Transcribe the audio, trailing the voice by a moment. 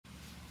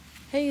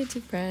Hey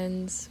YouTube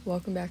friends,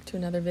 welcome back to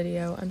another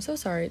video. I'm so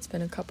sorry it's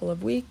been a couple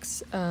of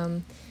weeks.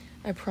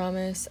 I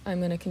promise I'm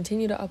going to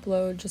continue to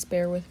upload, just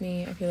bear with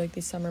me. I feel like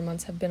these summer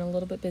months have been a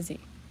little bit busy,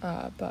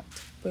 but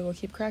we will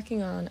keep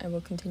cracking on. I will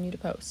continue to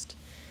post.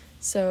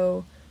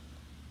 So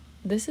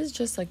this is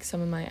just like some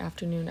of my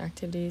afternoon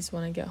activities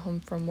when I get home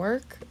from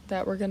work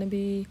that we're going to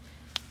be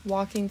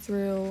walking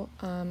through.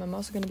 I'm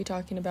also going to be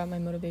talking about my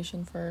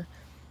motivation for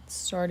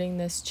starting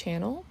this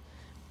channel.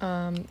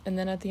 And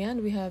then at the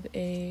end we have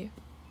a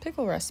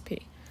pickle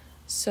recipe.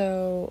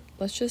 So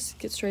let's just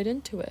get straight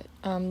into it.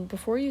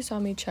 Before you saw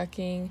me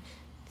checking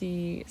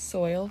the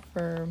soil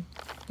for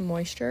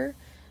moisture,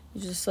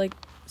 you just like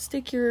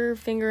stick your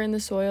finger in the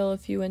soil a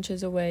few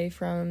inches away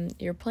from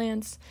your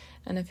plants,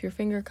 and if your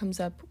finger comes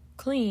up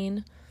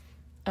clean,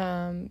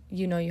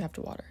 you know you have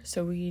to water.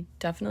 So we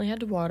definitely had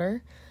to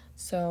water.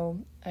 So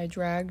I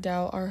dragged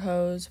out our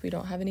hose. We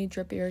don't have any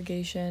drip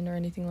irrigation or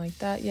anything like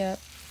that yet,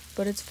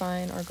 but it's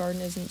fine. Our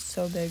garden isn't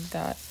so big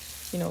that,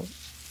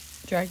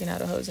 dragging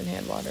out a hose and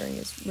hand watering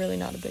is really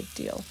not a big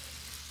deal.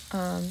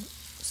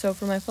 So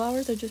for my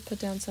flowers, I just put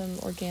down some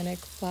organic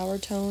flower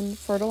tone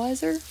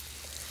fertilizer,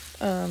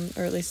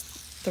 or at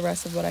least the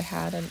rest of what I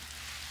had, and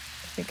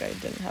I think I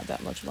didn't have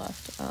that much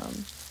left.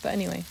 But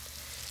anyway,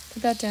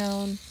 put that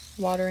down,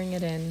 watering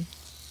it in.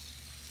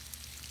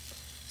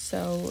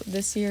 So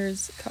this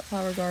year's cut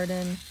flower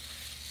garden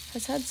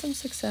has had some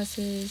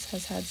successes,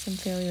 has had some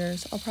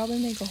failures. I'll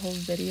probably make a whole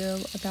video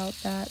about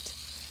that.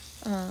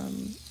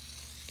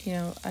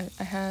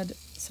 I had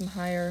some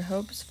higher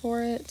hopes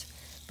for it,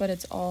 but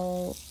it's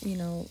all,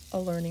 a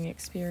learning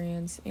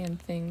experience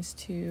and things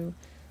to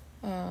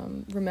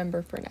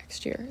remember for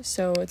next year.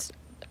 So it's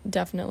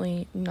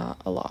definitely not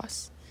a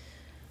loss.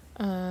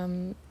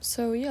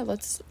 So yeah,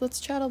 let's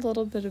chat a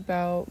little bit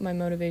about my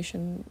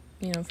motivation,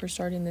 for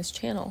starting this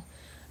channel.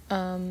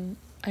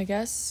 I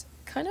guess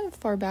kind of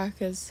far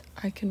back as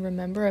I can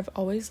remember, I've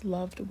always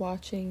loved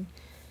watching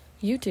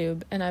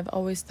YouTube, and I've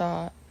always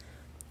thought,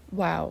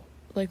 wow,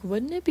 like,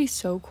 wouldn't it be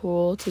so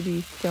cool to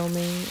be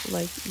filming,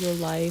 like, your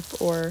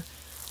life or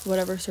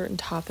whatever certain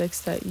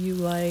topics that you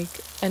like,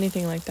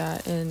 anything like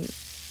that, and,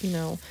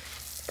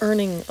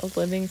 earning a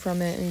living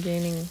from it and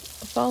gaining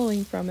a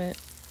following from it.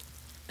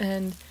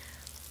 And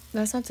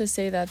that's not to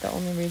say that the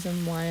only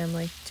reason why I'm,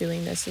 like,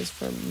 doing this is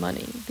for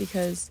money,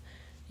 because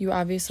you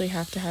obviously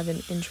have to have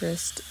an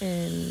interest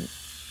in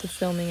the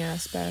filming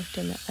aspect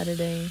and the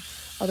editing.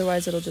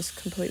 Otherwise, it'll just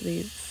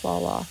completely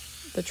fall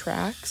off the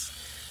tracks.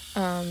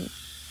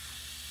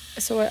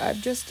 So I've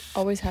just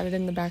always had it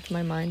in the back of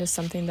my mind as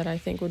something that I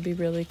think would be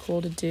really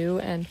cool to do,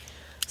 and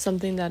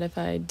something that if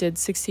I did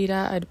succeed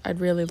at, I'd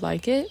really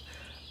like it.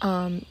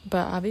 But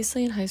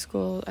obviously in high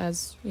school,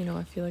 as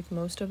I feel like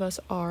most of us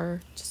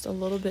are, just a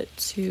little bit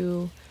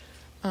too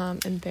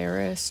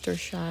embarrassed or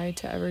shy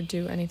to ever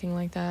do anything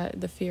like that.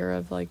 The fear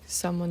of like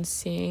someone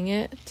seeing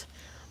it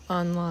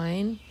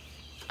online,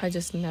 I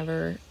just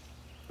never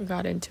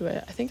got into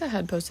it. I think I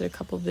had posted a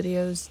couple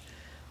videos.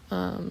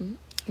 And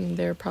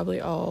they're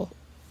probably all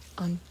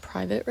on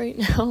private right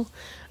now.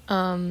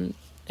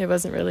 It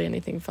wasn't really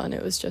anything fun.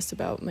 It was just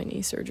about my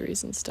knee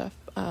surgeries and stuff.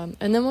 And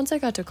then once I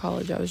got to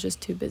college, I was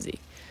just too busy.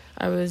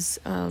 I was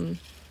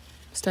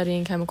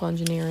studying chemical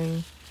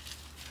engineering.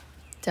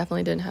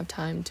 Definitely didn't have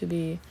time to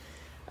be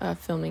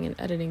filming and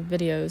editing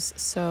videos.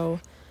 So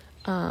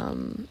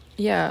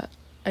yeah,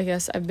 I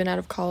guess I've been out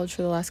of college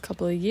for the last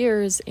couple of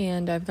years,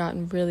 and I've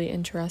gotten really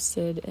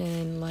interested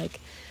in like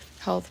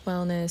health,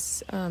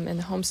 wellness, and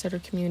the homesteader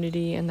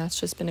community, and that's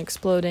just been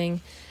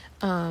exploding.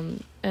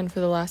 And for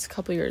the last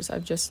couple of years,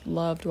 I've just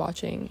loved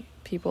watching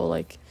people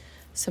like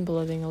Simple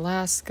Living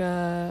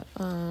Alaska,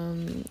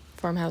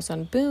 Farmhouse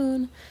on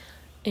Boone.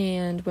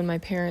 And when my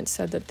parents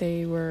said that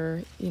they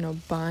were,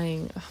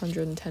 buying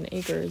 110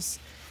 acres,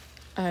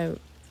 I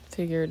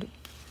figured,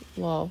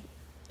 well,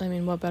 I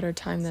mean, what better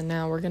time than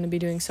now? We're going to be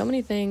doing so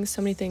many things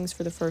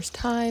for the first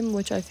time,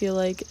 which I feel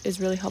like is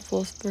really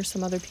helpful for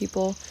some other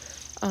people.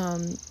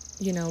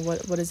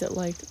 What is it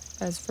like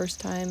as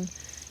first time,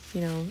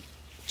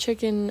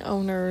 chicken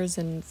owners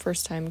and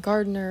first time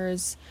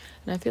gardeners?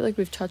 And I feel like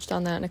we've touched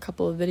on that in a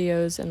couple of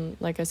videos, and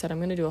like I said, I'm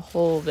going to do a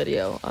whole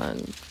video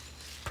on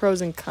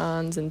pros and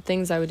cons and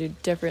things I would do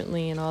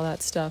differently and all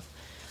that stuff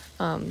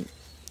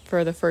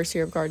for the first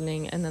year of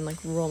gardening, and then like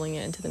rolling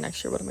it into the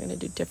next year, what am I going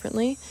to do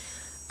differently.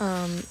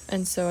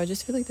 And so I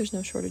just feel like there's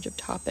no shortage of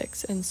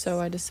topics, and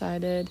so I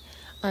decided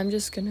I'm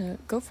just gonna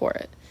go for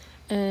it.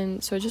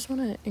 And so I just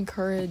want to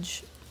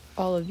encourage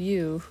all of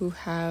you who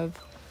have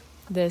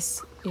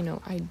this,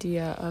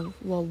 idea of,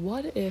 well,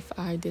 what if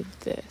I did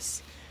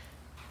this?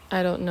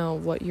 I don't know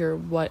what your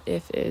what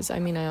if is. I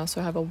mean, I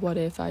also have a what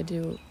if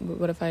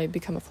I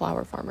become a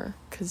flower farmer,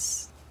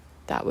 because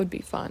that would be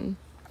fun.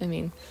 I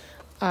mean,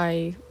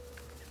 I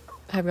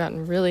have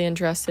gotten really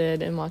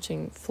interested in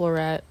watching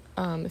Florette.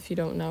 If you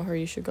don't know her,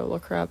 you should go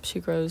look her up. She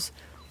grows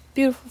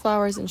beautiful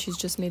flowers, and she's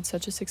just made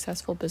such a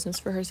successful business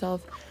for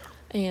herself.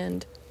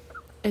 And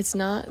it's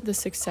not the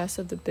success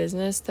of the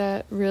business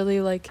that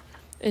really like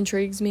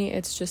intrigues me.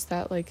 It's just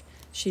that like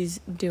she's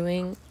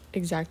doing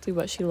exactly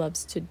what she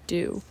loves to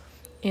do,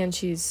 and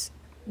she's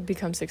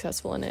become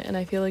successful in it. And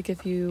I feel like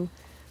if you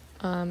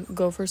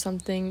go for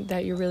something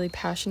that you're really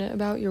passionate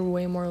about, you're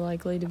way more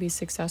likely to be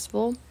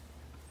successful.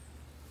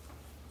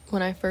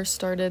 When I first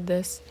started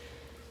this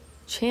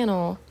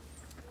channel,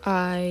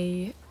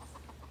 I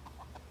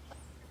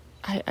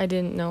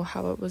didn't know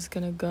how it was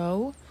gonna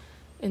go.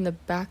 In the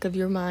back of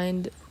your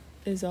mind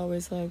is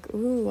always like,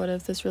 ooh, what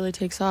if this really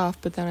takes off?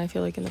 But then I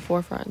feel like in the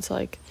forefront, it's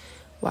like,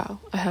 wow,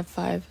 I have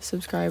 5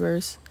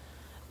 subscribers.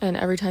 And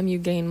every time you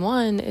gain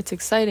one, it's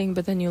exciting,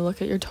 but then you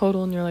look at your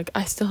total and you're like,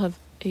 I still have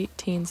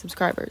 18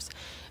 subscribers.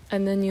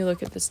 And then you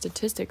look at the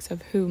statistics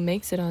of who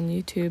makes it on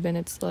YouTube, and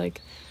it's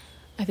like,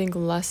 I think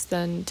less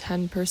than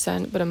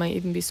 10%, but it might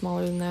even be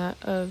smaller than that,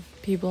 of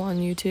people on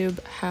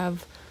YouTube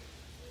have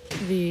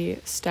the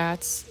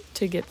stats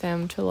to get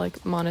them to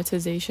like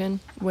monetization,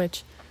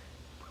 which,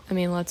 I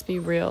mean, let's be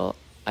real.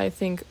 I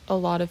think a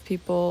lot of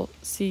people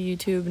see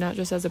YouTube not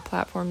just as a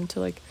platform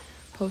to like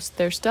post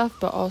their stuff,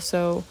 but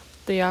also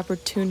the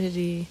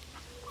opportunity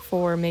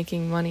for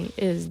making money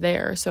is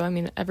there. So, I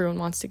mean, everyone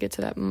wants to get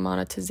to that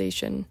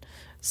monetization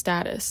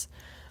status.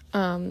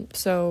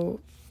 So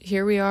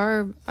here we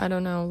are, I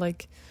don't know,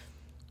 like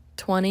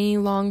 20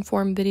 long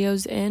form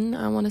videos in,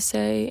 I want to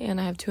say, and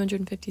I have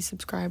 250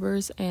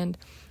 subscribers. And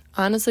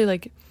honestly,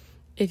 like,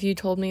 if you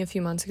told me a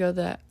few months ago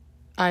that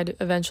I'd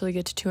eventually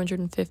get to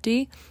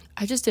 250,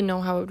 I just didn't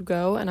know how it would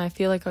go, and I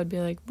feel like I would be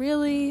like,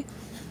 really?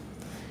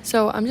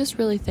 So I'm just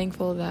really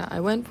thankful that I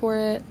went for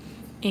it.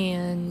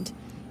 And,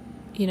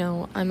 you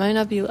know, I might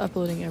not be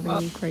uploading every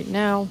week right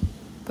now,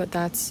 but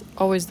that's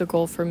always the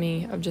goal for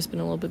me. I've just been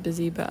a little bit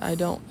busy, but I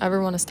don't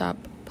ever want to stop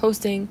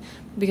posting,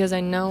 because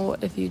I know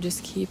if you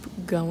just keep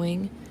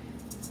going,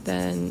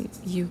 then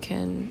you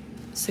can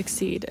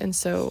succeed. And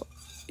so,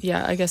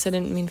 yeah, I guess I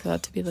didn't mean for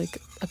that to be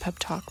like a pep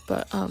talk,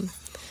 but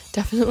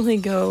definitely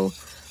go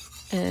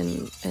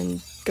and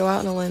go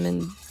out on a limb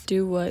and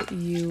do what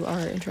you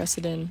are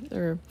interested in,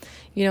 or,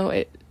 you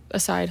know, a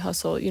side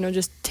hustle. You know,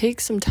 just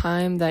take some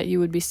time that you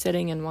would be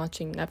sitting and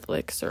watching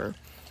Netflix or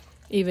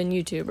even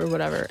YouTube or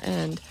whatever,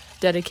 and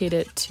dedicate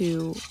it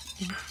to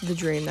the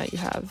dream that you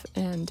have,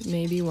 and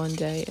maybe one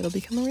day it'll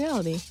become a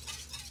reality.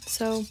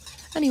 So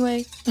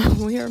anyway,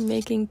 we are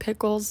making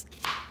pickles.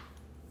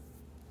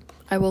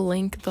 I will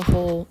link the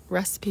whole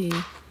recipe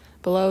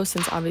below,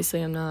 since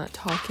obviously I'm not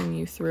talking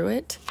you through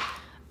it,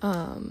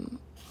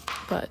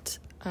 but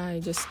I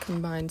just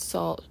combined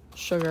salt,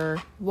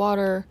 sugar,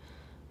 water,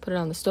 put it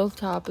on the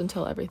stovetop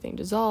until everything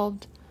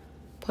dissolved,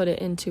 put it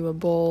into a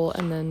bowl,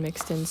 and then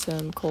mixed in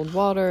some cold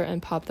water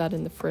and popped that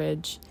in the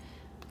fridge.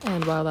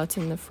 And while that's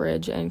in the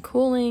fridge and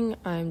cooling,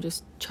 I'm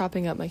just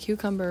chopping up my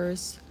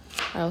cucumbers.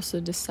 I also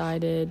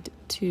decided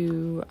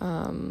to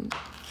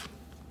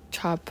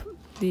chop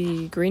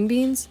the green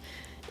beans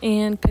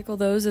and pickle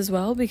those as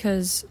well,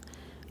 because,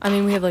 I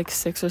mean, we have like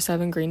 6 or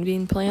 7 green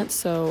bean plants,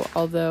 so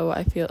although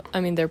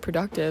they're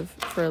productive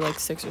for like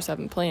 6 or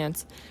 7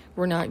 plants,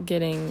 we're not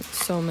getting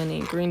so many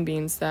green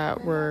beans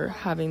that we're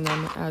having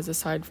them as a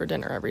side for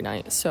dinner every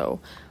night. So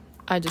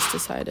I just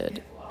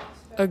decided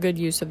a good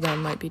use of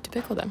them might be to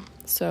pickle them.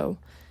 So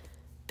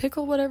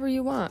pickle whatever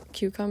you want: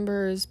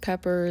 cucumbers,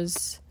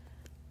 peppers,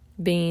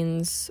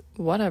 beans,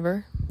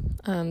 whatever.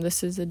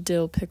 This is a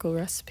dill pickle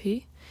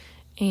recipe,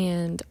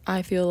 and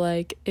I feel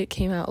like it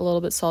came out a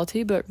little bit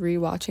salty, but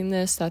rewatching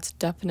this, that's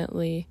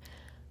definitely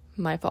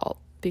my fault,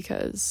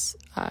 because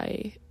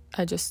I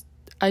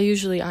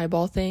usually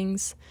eyeball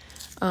things,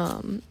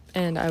 and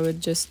I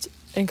would just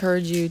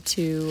encourage you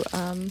to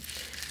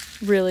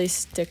really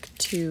stick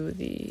to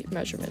the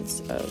measurements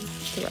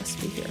of the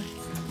recipe here.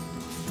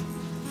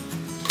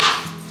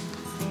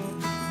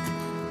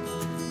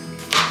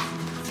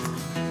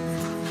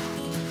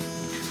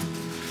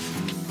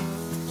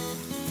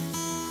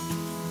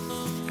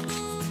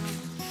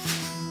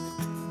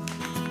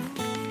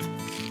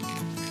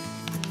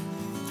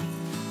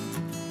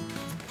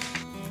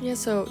 Yeah,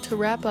 so to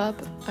wrap up,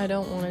 I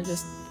don't want to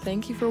just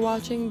thank you for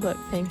watching, but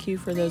thank you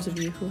for those of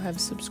you who have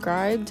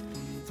subscribed.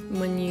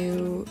 When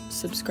you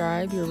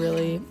subscribe, you're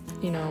really,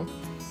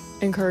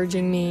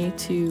 encouraging me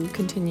to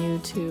continue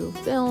to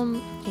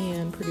film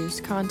and produce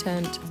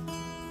content.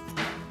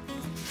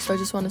 So I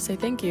just want to say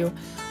thank you.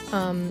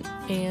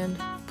 And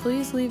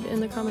please leave in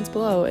the comments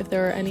below if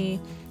there are any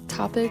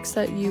topics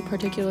that you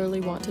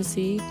particularly want to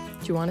see.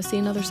 Do you want to see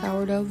another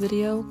sourdough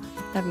video?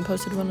 I haven't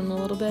posted one in a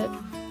little bit.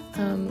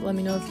 Let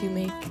me know if you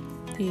make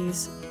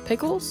these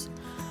pickles,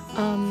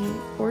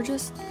 or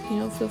just,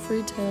 feel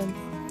free to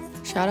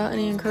shout out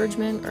any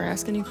encouragement or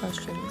ask any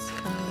questions.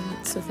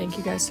 So thank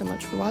you guys so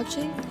much for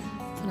watching,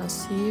 and I'll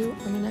see you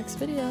on the next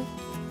video.